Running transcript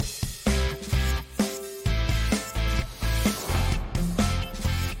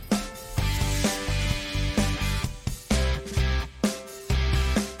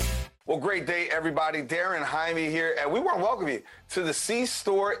great day, everybody. Darren Jaime here, and we want to welcome you to the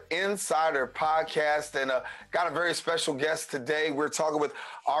C-Store Insider Podcast, and got a very special guest today. We're talking with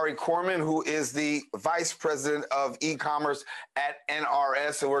Ari Corman, who is the Vice President of E-Commerce at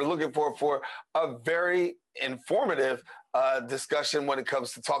NRS, and we're looking for a very informative discussion when it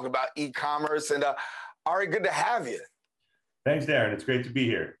comes to talking about e-commerce. And Ari, good to have you. Thanks, Darren. It's great to be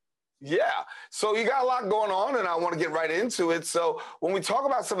here. Yeah. So you got a lot going on, and I want to get right into it. So when we talk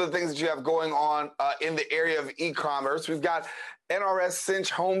about some of the things that you have going on in the area of e-commerce, we've got NRS Cinch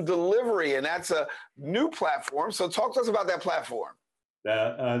Home Delivery, and that's a new platform. So talk to us about that platform.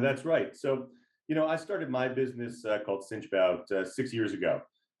 That's right. So, I started my business called Cinch about 6 years ago,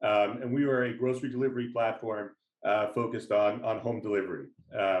 and we were a grocery delivery platform focused on home delivery.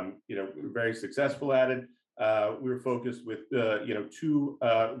 We were very successful at it. We were focused with, two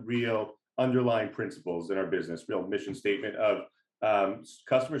real underlying principles in our business, real mission statement of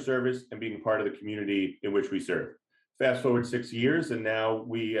customer service and being part of the community in which we serve. Fast forward 6 years, and now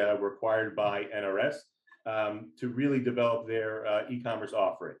we were acquired by NRS to really develop their e-commerce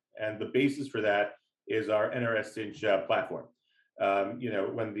offering. And the basis for that is our NRS Cinch platform.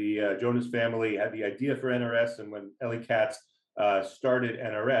 When the Jonas family had the idea for NRS, and when Ellie Katz started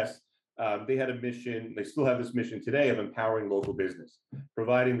NRS, they had a mission, they still have this mission today, of empowering local business,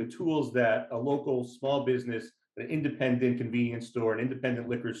 providing the tools that a local small business, an independent convenience store, an independent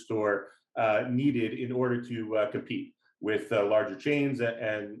liquor store needed in order to compete with larger chains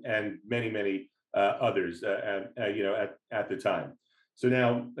and many others at the time. So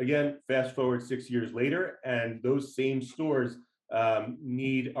now, again, fast forward 6 years later, and those same stores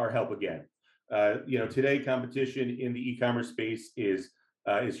need our help again. Today, competition in the e-commerce space is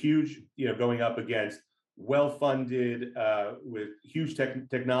huge, going up against well-funded, with huge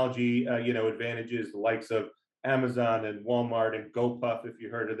technology, advantages, the likes of Amazon and Walmart and GoPuff, if you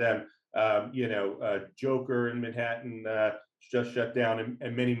heard of them, Joker in Manhattan just shut down,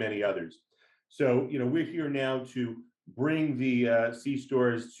 and many others. So, we're here now to bring the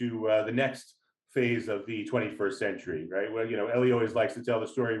C-stores to the next phase of the 21st century, right? Well, Ellie always likes to tell the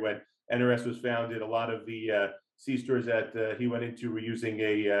story when NRS was founded, a lot of the C-stores that he went into were using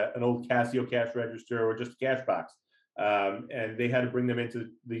an old Casio cash register or just a cash box. And they had to bring them into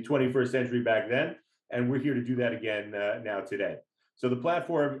the 21st century back then. And we're here to do that again now today. So the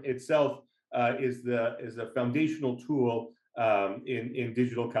platform itself is a foundational tool in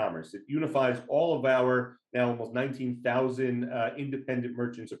digital commerce. It unifies all of our now almost 19,000 independent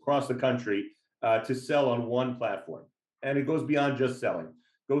merchants across the country to sell on one platform. And it goes beyond just selling.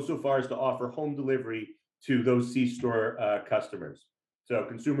 It goes so far as to offer home delivery to those C-store customers. So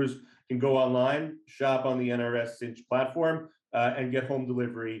consumers can go online, shop on the NRS Cinch platform, and get home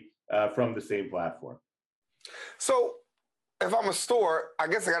delivery from the same platform. So if I'm a store, I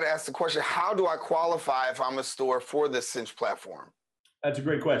guess I got to ask the question, how do I qualify if I'm a store for the Cinch platform? That's a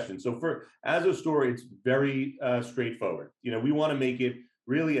great question. So as a store, it's very straightforward. We want to make it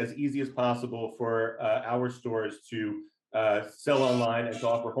really as easy as possible for our stores to sell online and to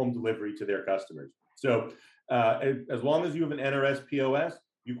offer home delivery to their customers. So as long as you have an NRS POS,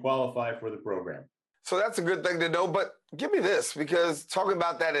 you qualify for the program. So that's a good thing to know. But give me this, because talking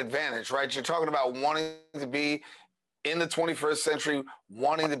about that advantage, right? You're talking about wanting to be in the 21st century,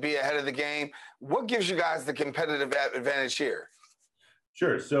 wanting to be ahead of the game. What gives you guys the competitive advantage here?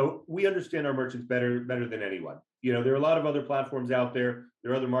 Sure. So we understand our merchants better than anyone. There are a lot of other platforms out there.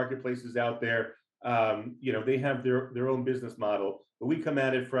 There are other marketplaces out there. They have their own business model, but we come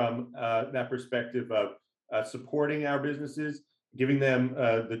at it from that perspective of supporting our businesses, giving them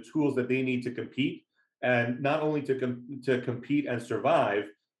the tools that they need to compete, and not only to compete and survive,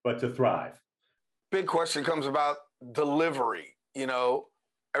 but to thrive. Big question comes about delivery.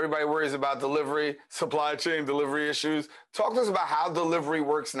 Everybody worries about delivery, supply chain, delivery issues. Talk to us about how delivery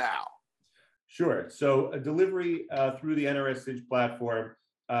works now. Sure. So a delivery through the NRS Cinch platform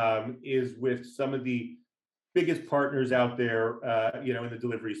is with some of the biggest partners out there, in the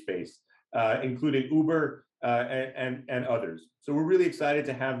delivery space, including Uber and others. So we're really excited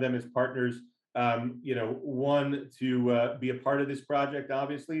to have them as partners. One, to be a part of this project,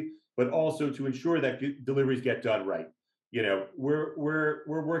 obviously, but also to ensure that deliveries get done right. We're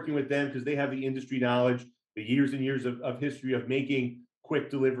working with them because they have the industry knowledge, the years and years of history of making quick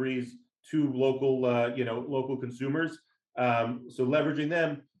deliveries to local consumers. So leveraging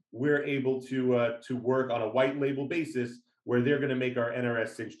them, we're able to work on a white label basis where they're going to make our NRS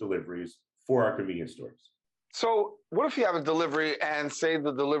Cinch deliveries for our convenience stores. So what if you have a delivery and say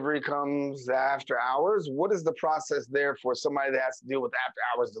the delivery comes after hours? What is the process there for somebody that has to deal with after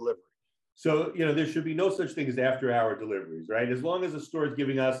hours delivery? So, there should be no such thing as after hour deliveries, right? As long as the store is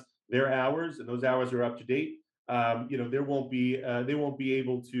giving us their hours and those hours are up to date, there won't be they won't be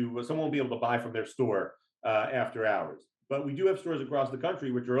able to someone won't be able to buy from their store after hours. But we do have stores across the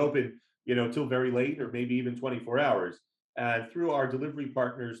country which are open, till very late or maybe even 24 hours. And through our delivery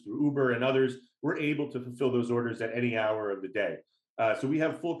partners, through Uber and others, we're able to fulfill those orders at any hour of the day. So we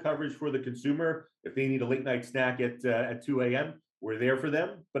have full coverage for the consumer. If they need a late night snack at 2 a.m., we're there for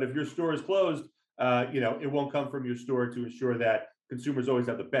them. But if your store is closed, it won't come from your store to ensure that consumers always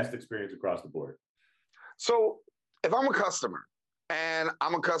have the best experience across the board. So if I'm a customer and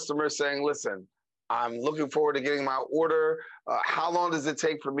I'm a customer saying, listen, I'm looking forward to getting my order, how long does it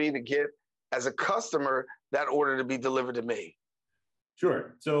take for me to get, as a customer, that order to be delivered to me?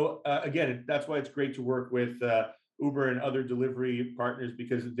 Sure. So again, that's why it's great to work with Uber and other delivery partners,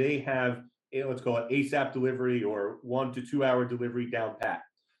 because they have, let's call it ASAP delivery or 1 to 2 hour delivery down pat.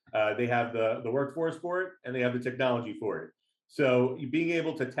 They have the workforce for it and they have the technology for it. So being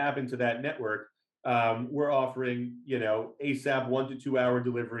able to tap into that network, we're offering, ASAP 1 to 2 hour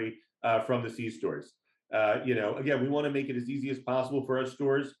delivery from the C stores. Again, we want to make it as easy as possible for our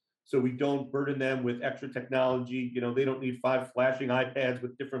stores, so we don't burden them with extra technology. They don't need 5 flashing iPads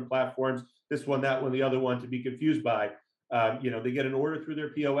with different platforms, this one, that one, the other one, to be confused by. They get an order through their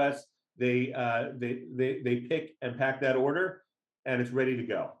POS. They pick and pack that order, and it's ready to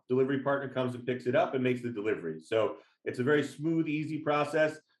go. Delivery partner comes and picks it up and makes the delivery. So it's a very smooth, easy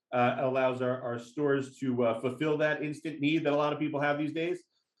process. Allows our stores to fulfill that instant need that a lot of people have these days.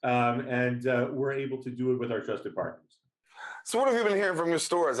 And we're able to do it with our trusted partners. So what have you been hearing from your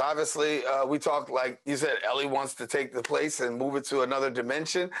stores? Obviously, we talked, like you said, Ellie wants to take the place and move it to another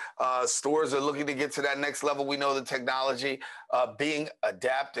dimension. Stores are looking to get to that next level. We know the technology being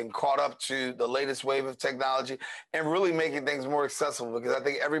adapted and caught up to the latest wave of technology and really making things more accessible, because I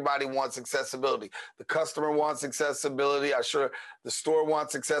think everybody wants accessibility. The customer wants accessibility. I'm sure the store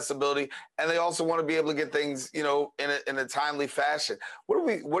wants accessibility, and they also want to be able to get things, in a timely fashion.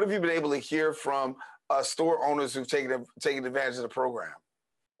 What have you been able to hear from store owners who've taken advantage of the program?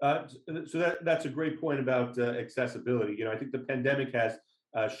 So that's a great point about accessibility. I think the pandemic has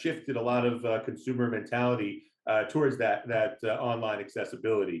shifted a lot of consumer mentality towards that online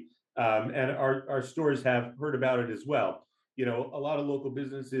accessibility, and our stores have heard about it as well. A lot of local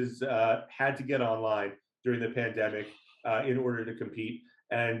businesses had to get online during the pandemic in order to compete.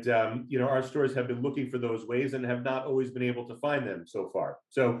 And, our stores have been looking for those ways and have not always been able to find them so far.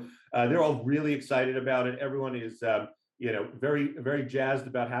 So they're all really excited about it. Everyone is, very, very jazzed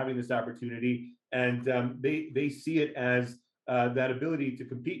about having this opportunity. And they see it as that ability to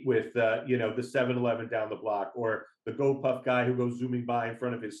compete with, the 7-Eleven down the block or the GoPuff guy who goes zooming by in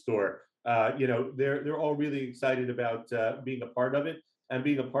front of his store. They're all really excited about being a part of it and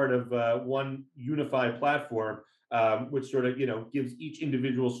being a part of one unified platform, which sort of gives each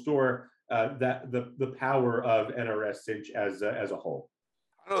individual store that the power of NRS Cinch as a whole.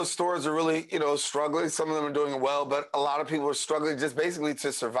 I know stores are really, struggling. Some of them are doing well, but a lot of people are struggling just basically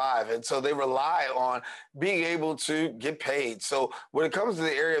to survive. And so they rely on being able to get paid. So when it comes to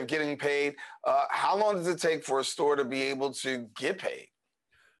the area of getting paid, how long does it take for a store to be able to get paid?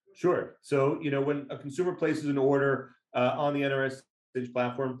 Sure. So, when a consumer places an order on the NRS Cinch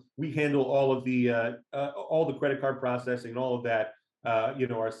platform, we handle all the credit card processing and all of that,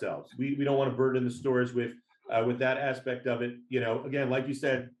 ourselves. We don't want to burden the stores with that aspect of it. Again, like you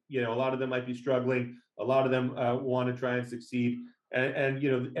said, a lot of them might be struggling. A lot of them want to try and succeed. And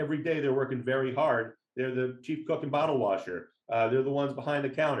every day they're working very hard. They're the chief cook and bottle washer. They're the ones behind the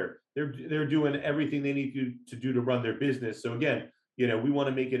counter. They're doing everything they need to do to run their business. So again, we want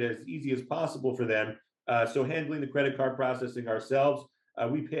to make it as easy as possible for them. So handling the credit card processing ourselves,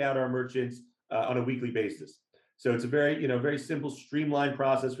 we pay out our merchants on a weekly basis. So it's a very, very simple, streamlined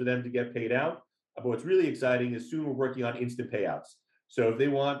process for them to get paid out. But what's really exciting is soon we're working on instant payouts. So if they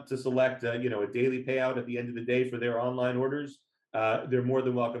want to select, a daily payout at the end of the day for their online orders, they're more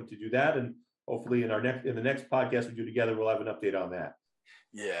than welcome to do that. And hopefully in the next podcast we do together, we'll have an update on that.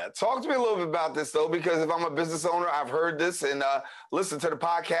 Yeah. Talk to me a little bit about this, though, because if I'm a business owner, I've heard this and listened to the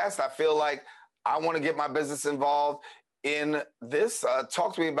podcast. I feel like I want to get my business involved in this.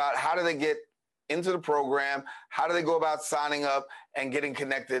 Talk to me about how do they get into the program? How do they go about signing up and getting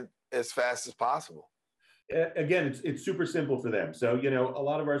connected as fast as possible? Again, it's super simple for them. So, a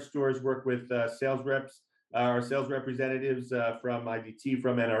lot of our stores work with sales reps, our sales representatives from IDT,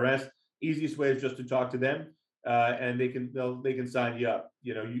 from NRS. Easiest way is just to talk to them, and they can sign you up.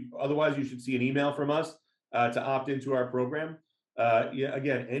 Otherwise, you should see an email from us to opt into our program.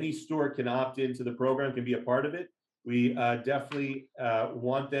 Again, any store can opt into the program, can be a part of it. We definitely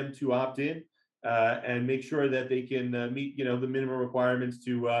want them to opt in and make sure that they can meet, the minimum requirements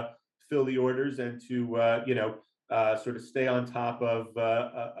to fill the orders and to sort of stay on top of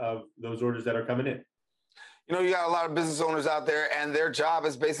those orders that are coming in. You know, you got a lot of business owners out there, and their job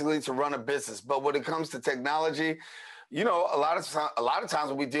is basically to run a business. But when it comes to technology, you know, a lot of times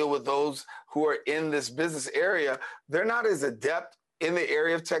when we deal with those who are in this business area, they're not as adept in the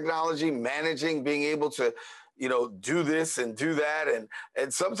area of technology, managing, being able to, you know, do this and do that,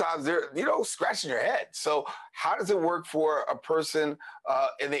 and sometimes they're, you know, scratching your head. So how does it work for a person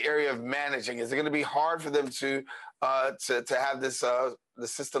in the area of managing? Is it going to be hard for them to have this the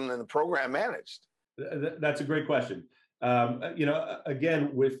system and the program managed? That's a great question. Again,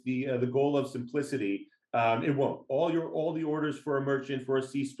 with the goal of simplicity, it won't. All the orders for a merchant, for a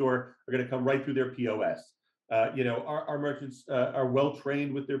C store, are going to come right through their POS. Our merchants are well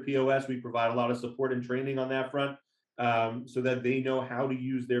trained with their POS. We provide a lot of support and training on that front, so that they know how to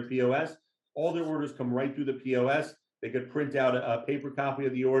use their POS. All their orders come right through the POS. They could print out a paper copy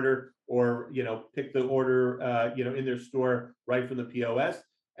of the order, or pick the order in their store right from the POS.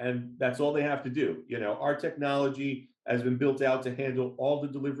 And that's all they have to do. Our technology has been built out to handle all the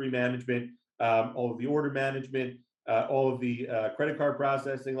delivery management, all of the order management, all of the credit card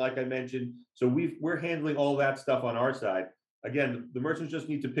processing, like I mentioned. So we're handling all that stuff on our side. Again, the merchants just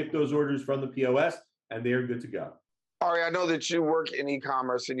need to pick those orders from the POS, and they are good to go. Ari, I know that you work in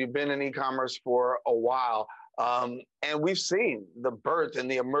e-commerce and you've been in e-commerce for a while. And we've seen the birth and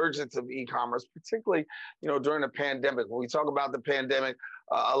the emergence of e-commerce, particularly, during the pandemic. When we talk about the pandemic,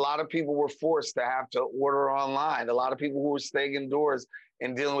 a lot of people were forced to have to order online. A lot of people who were staying indoors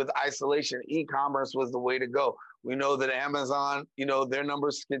and dealing with isolation, e-commerce was the way to go. We know that Amazon, their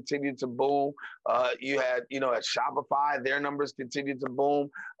numbers continued to boom. You had, at Shopify, their numbers continued to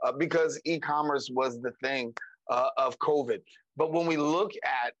boom because e-commerce was the thing of COVID. But when we look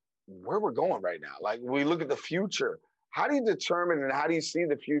at where we're going right now, like we look at the future, how do you determine and how do you see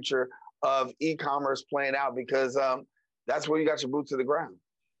the future of e-commerce playing out? Because that's where you got your boots to the ground.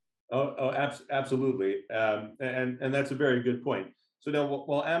 Absolutely. And that's a very good point. So now,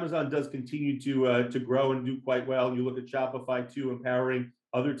 while Amazon does continue to grow and do quite well, and you look at Shopify too, empowering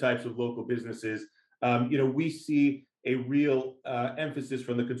other types of local businesses, we see a real emphasis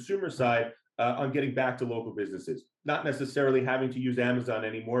from the consumer side on getting back to local businesses, not necessarily having to use Amazon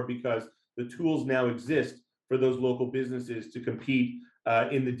anymore, because the tools now exist for those local businesses to compete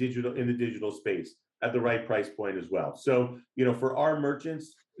in the digital space at the right price point as well. So, for our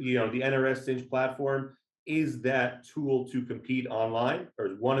merchants, the NRS Cinch platform is that tool to compete online, or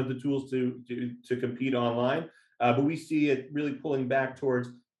one of the tools to compete online. But we see it really pulling back towards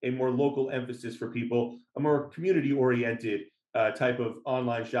a more local emphasis for people, a more community-oriented type of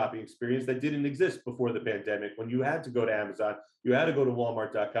online shopping experience that didn't exist before the pandemic. When you had to go to Amazon, you had to go to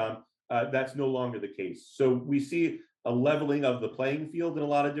Walmart.com. That's no longer the case. So we see a leveling of the playing field in a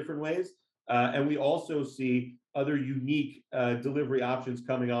lot of different ways. And we also see other unique delivery options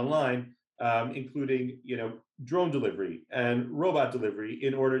coming online, including drone delivery and robot delivery,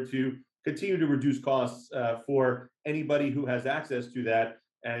 in order to continue to reduce costs for anybody who has access to that.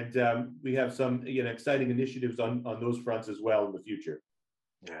 And we have some exciting initiatives on those fronts as well in the future.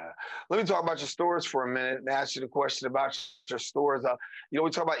 Yeah. Let me talk about your stores for a minute and ask you the question about your stores. We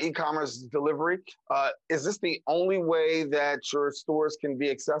talk about e-commerce delivery. Is this the only way that your stores can be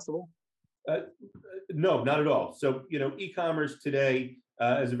accessible? No, not at all. So, e-commerce today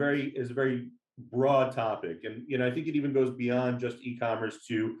is a very broad topic. And, I think it even goes beyond just e-commerce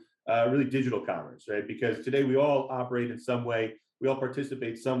to really digital commerce, right? Because today we all operate in some way, we all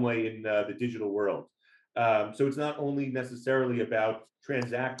participate some way in the digital world. So it's not only necessarily about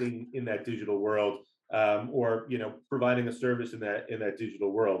transacting in that digital world, or providing a service in that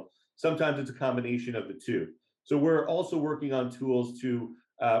digital world. Sometimes it's a combination of the two. So we're also working on tools to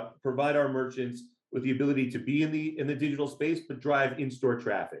provide our merchants with the ability to be in the digital space, but drive in-store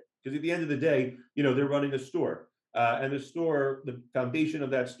traffic. Because at the end of the day, they're running a store, and the foundation of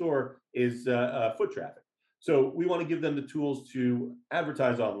that store is foot traffic. So we want to give them the tools to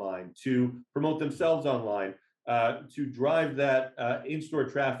advertise online, to promote themselves online, to drive that in-store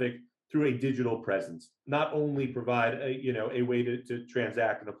traffic through a digital presence. Not only provide a way to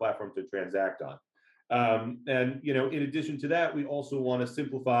transact and a platform to transact on. And in addition to that, we also want to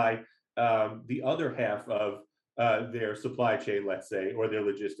simplify the other half of their supply chain, let's say, or their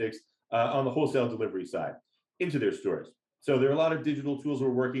logistics on the wholesale delivery side into their stores. So there are a lot of digital tools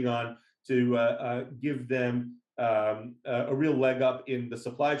we're working on to give them a real leg up in the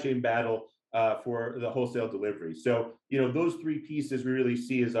supply chain battle for the wholesale delivery. So those three pieces we really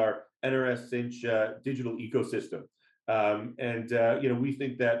see as our NRS Cinch digital ecosystem. We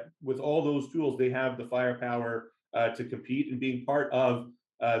think that with all those tools, they have the firepower to compete, and being part of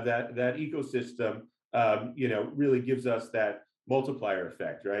that ecosystem, really gives us that multiplier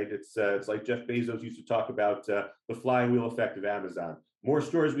effect, right? It's like Jeff Bezos used to talk about the flywheel effect of Amazon. More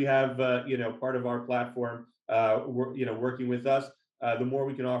stores we have, part of our platform, working with us, the more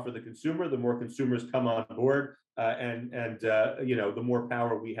we can offer the consumer, the more consumers come on board, and the more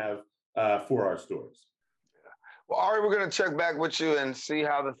power we have for our stores. Well, Ari, we're going to check back with you and see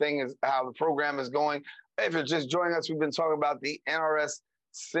how the program is going. If you're just joining us, we've been talking about the NRS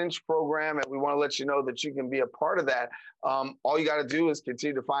Cinch program, and we want to let you know that you can be a part of that. All you got to do is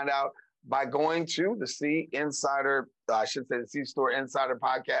continue to find out by going to the C Store Insider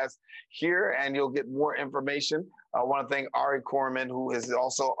podcast here, and you'll get more information. I want to thank Ari Corman, who is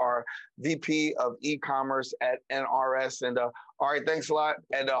also our VP of e-commerce at NRS. And Ari, thanks a lot.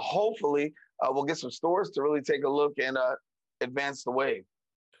 And hopefully we'll get some stores to really take a look and advance the wave.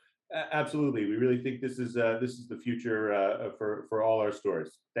 Absolutely. We really think this is the future for all our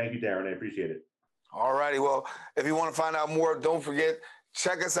stores. Thank you, Darren. I appreciate it. All righty. Well, if you want to find out more, don't forget,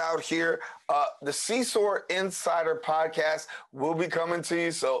 check us out here. The C-Store Insider podcast will be coming to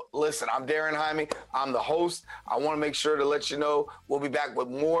you. So listen, I'm Darren Jaime. I'm the host. I want to make sure to let you know we'll be back with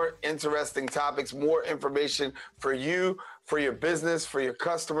more interesting topics, more information for you, for your business, for your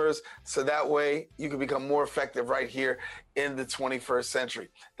customers, so that way you can become more effective right here in the 21st century.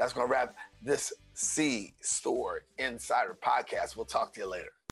 That's going to wrap this C-Store Insider podcast. We'll talk to you later.